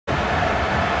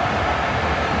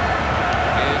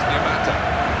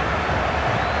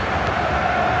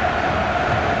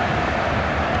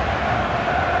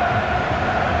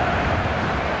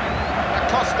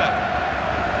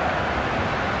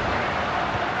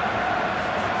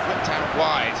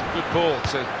Wide, good ball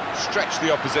to stretch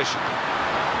the opposition.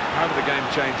 However the game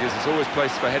changes, there's always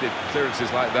place for headed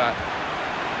clearances like that.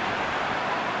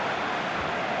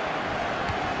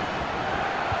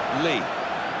 Lee.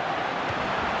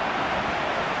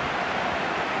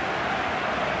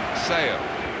 Sale.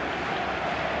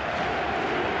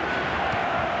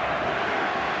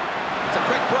 It's a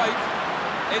quick break.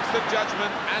 Instant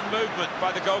judgment and movement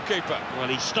by the goalkeeper. Well,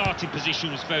 his starting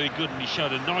position was very good and he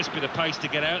showed a nice bit of pace to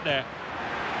get out there.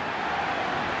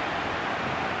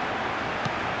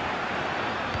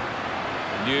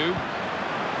 New.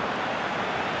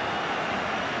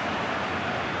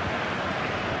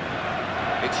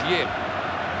 It's Yim.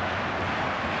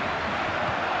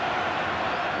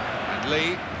 And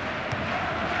Lee.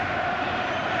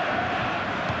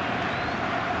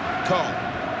 Kong.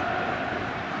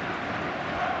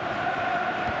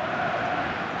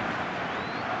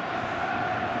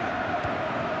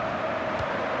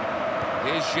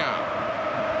 Here's Zhao.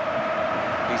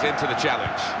 He's into the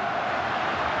challenge.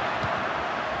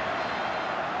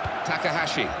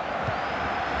 Takahashi.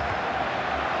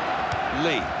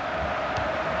 Lee.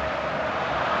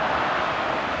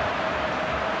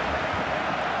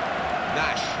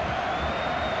 Nash.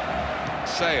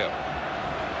 Sale.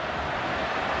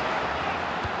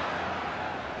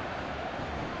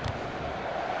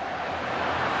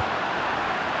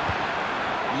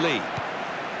 Lee.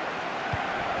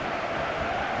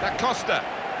 Da Costa.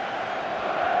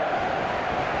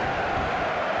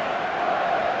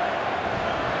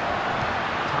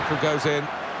 Tackle goes in.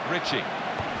 Ritchie.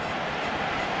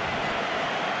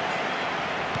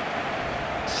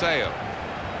 Sale.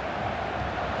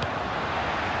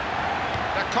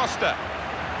 Da Costa.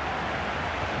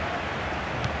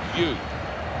 Yu.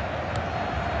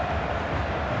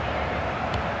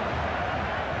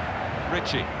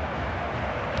 Ritchie.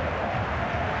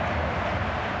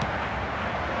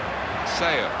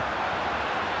 Sale.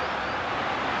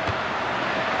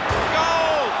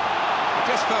 Goal! I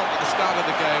just felt at the start of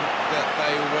the game that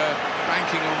they were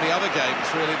banking on the other games,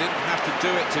 really didn't have to do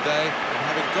it today. And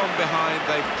having gone behind,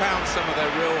 they found some of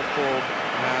their real form,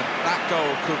 and that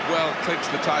goal could well clinch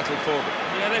the title for them.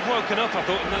 Yeah, they've woken up, I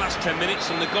thought, in the last 10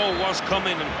 minutes, and the goal was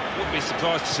coming, and wouldn't be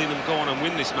surprised to see them go on and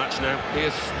win this match now. He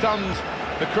has stunned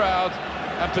the crowd,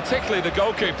 and particularly the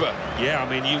goalkeeper. Yeah, I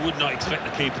mean, you would not expect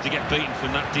the keeper to get beaten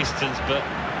from that distance, but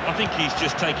I think he's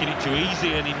just taking it too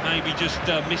easy, and he maybe just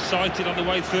missighted on the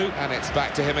way through. And it's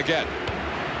back to him again.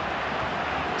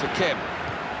 To Kim.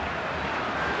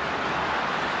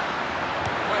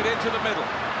 Played into the middle.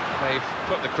 They've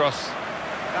put the cross.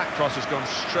 That cross has gone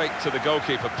straight to the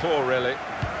goalkeeper. Poor, really.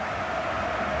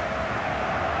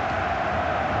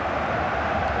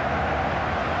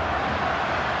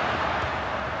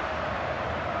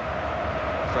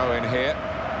 Throw in here.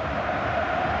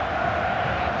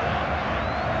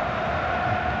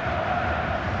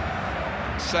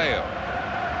 Sale.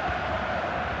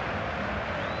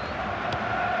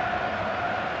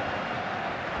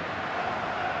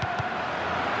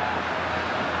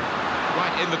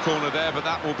 Right in the corner there, but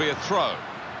that will be a throw.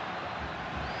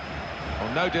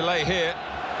 Well, no delay here.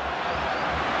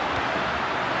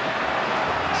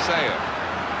 Sale.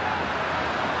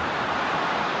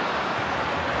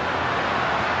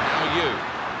 Yu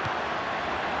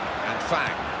and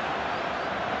Fang.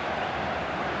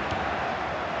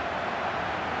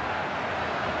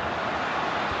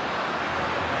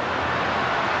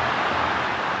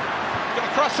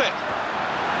 Gonna cross it.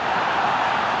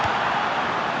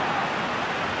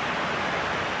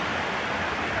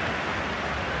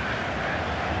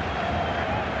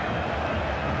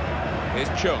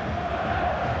 Here's Chung.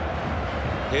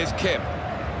 Here's Kim.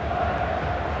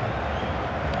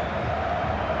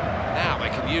 Now they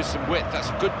can use some width. That's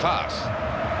a good pass.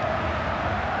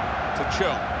 To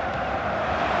Chung.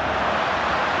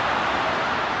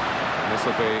 And this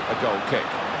will be a goal kick.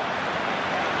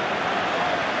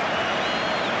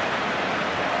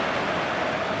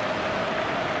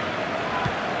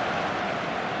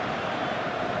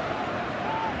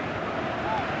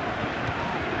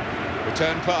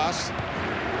 Return pass.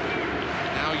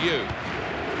 Now Yu.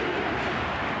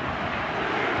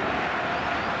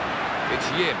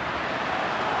 It's Yim.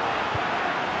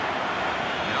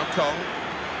 Now Kong.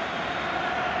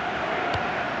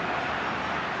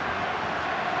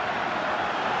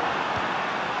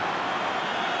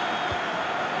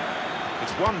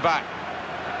 It's one back.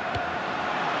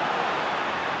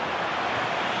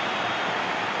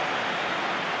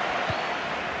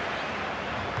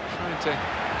 Trying to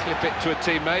clip it to a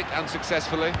teammate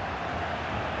unsuccessfully.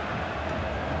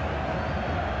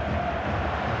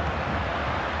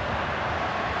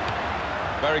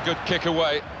 Very good kick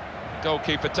away.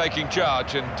 Goalkeeper taking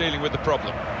charge and dealing with the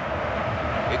problem.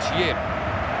 It's Yim.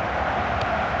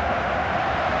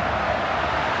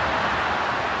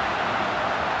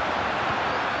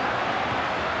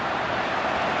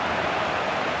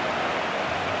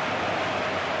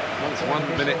 Once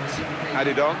 1 minute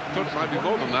added on, thought it might be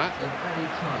more than that.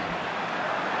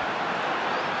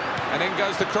 And in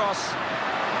goes the cross.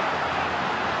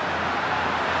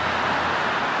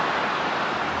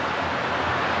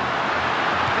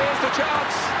 Here's the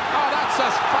chance. Oh, that's a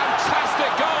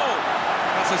fantastic goal.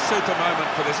 That's a super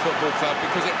moment for this football club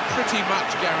because it pretty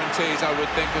much guarantees, I would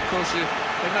think. Of course, there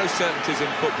are no certainties in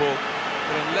football,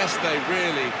 but unless they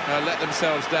really let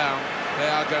themselves down, they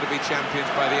are going to be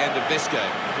champions by the end of this game.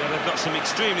 Yeah, they've got some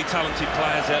extremely talented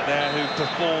players out there who've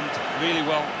performed really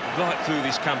well right through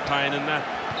this campaign, and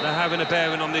they're having a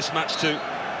bearing on this match too.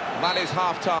 That is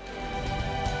half-time.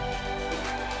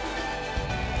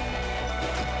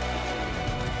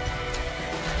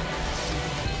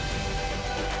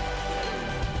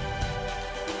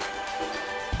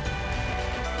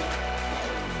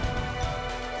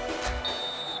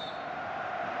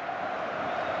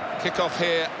 Kick-off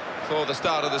here for the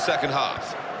start of the second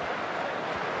half.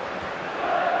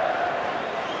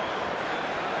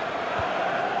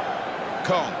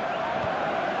 Kong.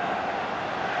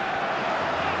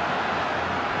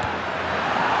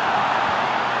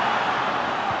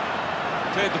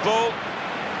 Cleared the ball.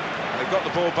 They've got the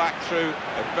ball back through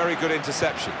a very good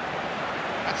interception.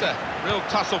 That's a real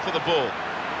tussle for the ball.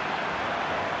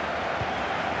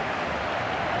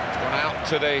 It's gone out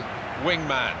to the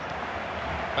wingman.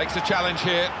 Makes a challenge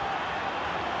here.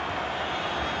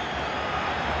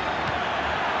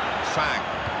 Fang.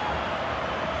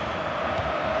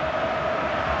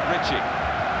 Ritchie.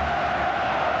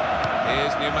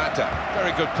 Here's Numata.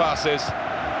 Very good passes.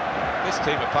 This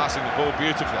team are passing the ball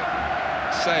beautifully.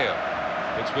 Sale.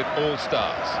 It's with all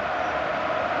stars.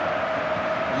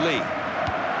 Lee.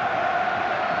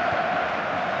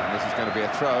 And this is going to be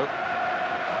a throw.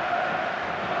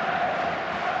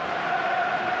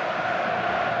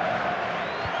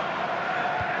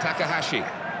 Takahashi.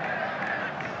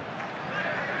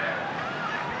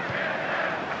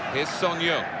 Here's Son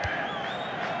Young.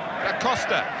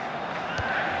 Acosta.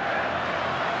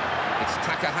 It's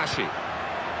Takahashi.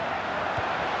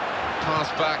 Pass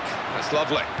back. That's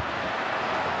lovely.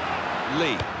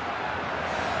 Lee.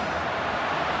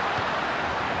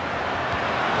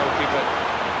 Goalkeeper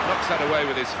knocks that away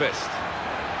with his fist.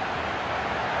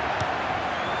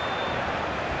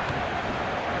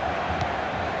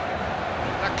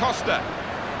 Acosta.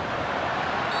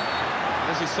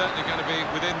 This is certainly going to be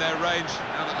within their range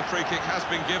now that the free kick has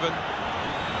been given.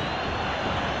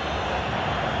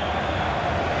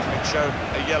 He's been shown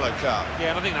a yellow card. Yeah,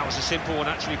 and I think that was a simple one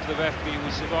actually for the ref. He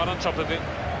was right on top of it.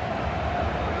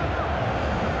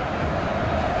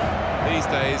 These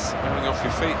days, going off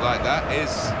your feet like that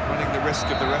is running the risk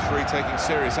of the referee taking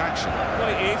serious action. Well,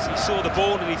 it is. He saw the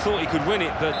ball and he thought he could win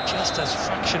it, but just as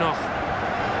fraction off.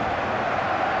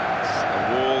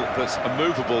 That's a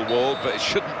movable wall, but it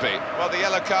shouldn't be. Well, the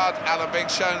yellow card, Alan, being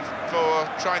shown for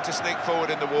trying to sneak forward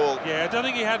in the wall. Yeah, I don't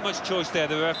think he had much choice there,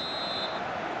 the ref.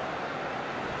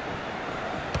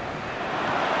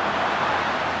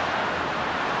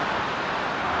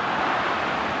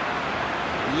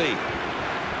 Lee.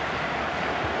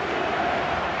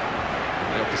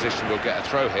 The opposition will get a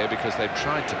throw here because they've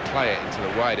tried to play it into the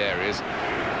wide areas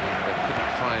and they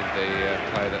couldn't find the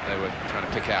player that they were trying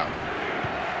to pick out.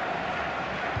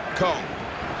 Kong.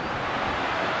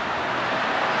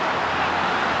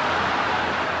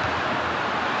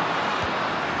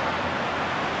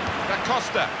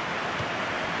 Acosta.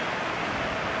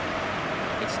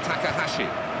 It's Takahashi.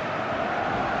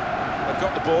 They've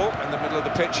got the ball in the middle of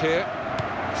the pitch here.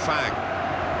 Fang.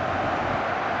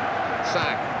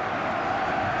 Sang.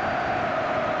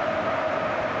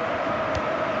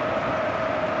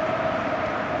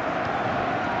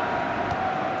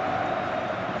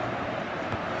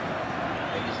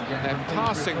 They're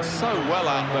passing so well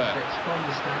out there.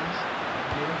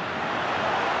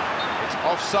 It's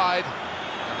offside,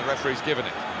 and the referee's given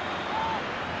it.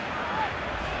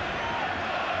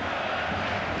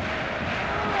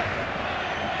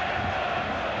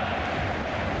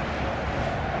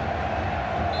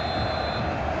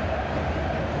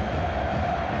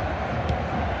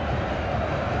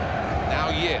 Now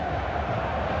Yin.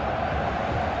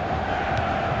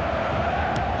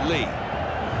 Lee.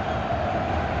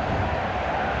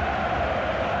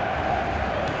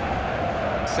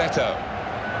 Seto.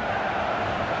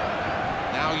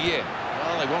 Now Yin.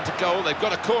 Well, they want a goal. They've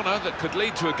got a corner that could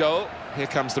lead to a goal. Here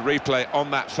comes the replay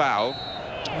on that foul.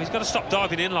 Well, he's got to stop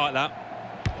diving in like that.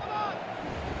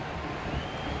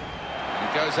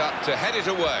 Goes up to head it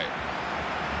away.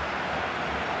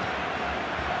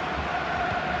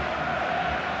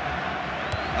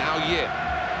 Now Yin.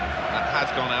 That has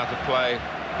gone out of play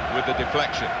with the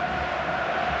deflection.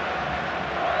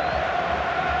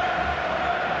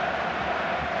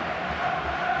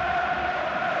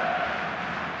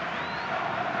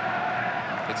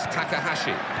 It's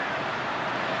Takahashi.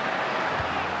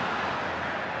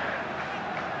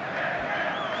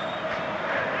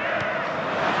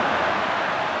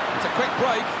 It's a quick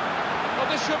break. Well,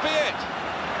 this should be it.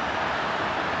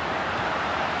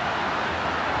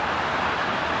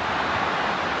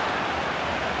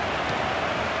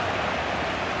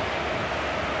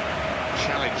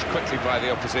 Challenged quickly by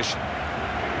the opposition.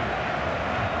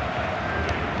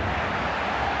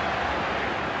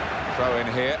 Throw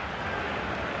in here.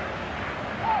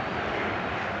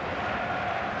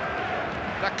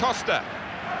 Da Costa.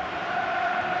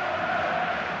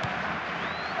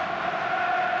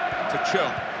 To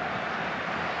Chung.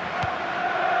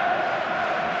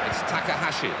 It's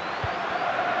Takahashi.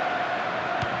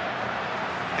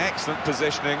 Excellent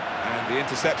positioning, and the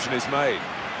interception is made.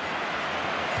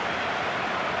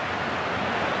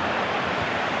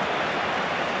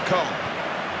 Kong.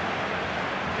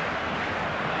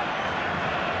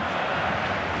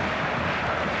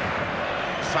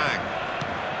 Fang.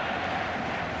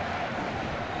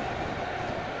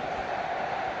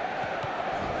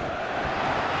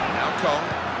 Now Kong.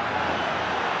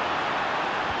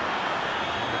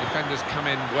 The defenders come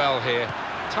in well here.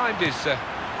 Timed his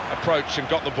approach and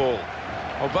got the ball.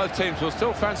 Well, both teams will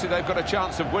still fancy they've got a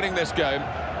chance of winning this game,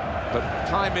 but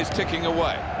time is ticking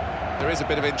away. There is a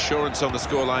bit of insurance on the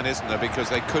scoreline, isn't there? Because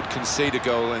they could concede a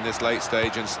goal in this late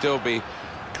stage and still be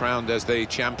crowned as the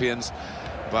champions.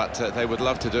 But they would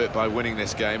love to do it by winning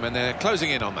this game, and they're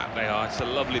closing in on that. They are. It's a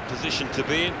lovely position to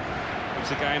be in.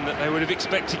 It's a game that they would have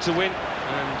expected to win,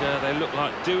 and they look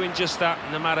like doing just that,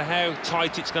 no matter how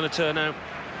tight it's going to turn out.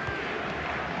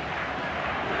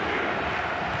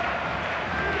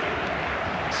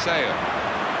 Sale.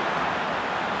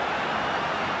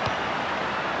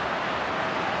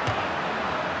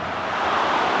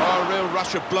 Oh, a real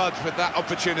rush of blood with that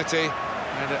opportunity,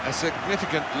 and a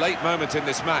significant late moment in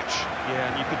this match. Yeah,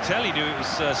 and you could tell he knew it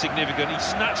was significant. He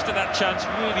snatched at that chance,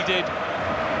 really did.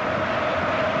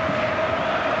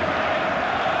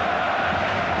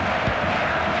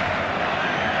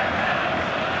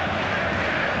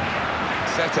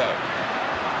 Seto.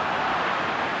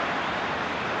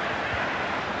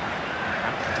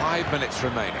 And 5 minutes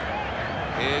remaining.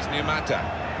 Here's Numata.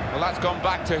 Well, that's gone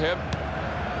back to him.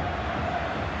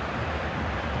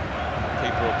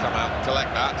 Keeper will come out and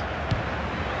collect that.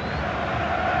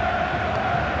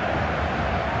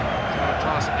 So a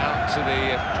pass out to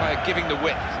the player giving the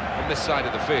width on this side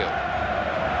of the field.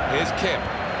 Here's Kim.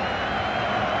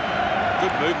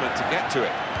 Good movement to get to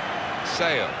it.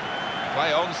 Sale.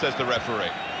 Play on, says the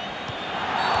referee.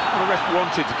 Well, the ref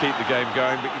wanted to keep the game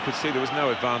going, but you could see there was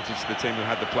no advantage to the team who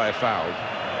had the player fouled.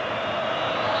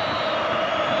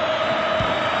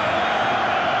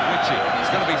 It's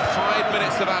going to be 5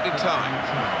 minutes of added time.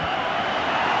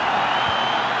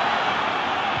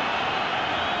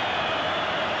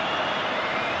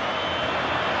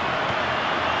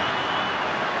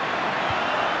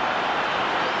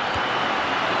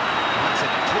 That's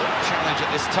an important challenge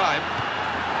at this time.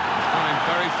 Going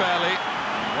very fairly,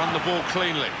 won the ball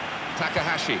cleanly.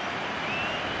 Takahashi.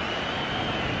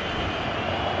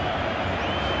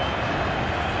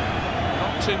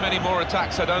 Not too many more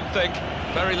attacks, I don't think.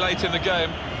 Very late in the game.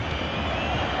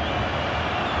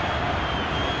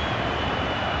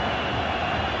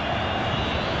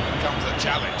 Comes the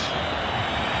challenge.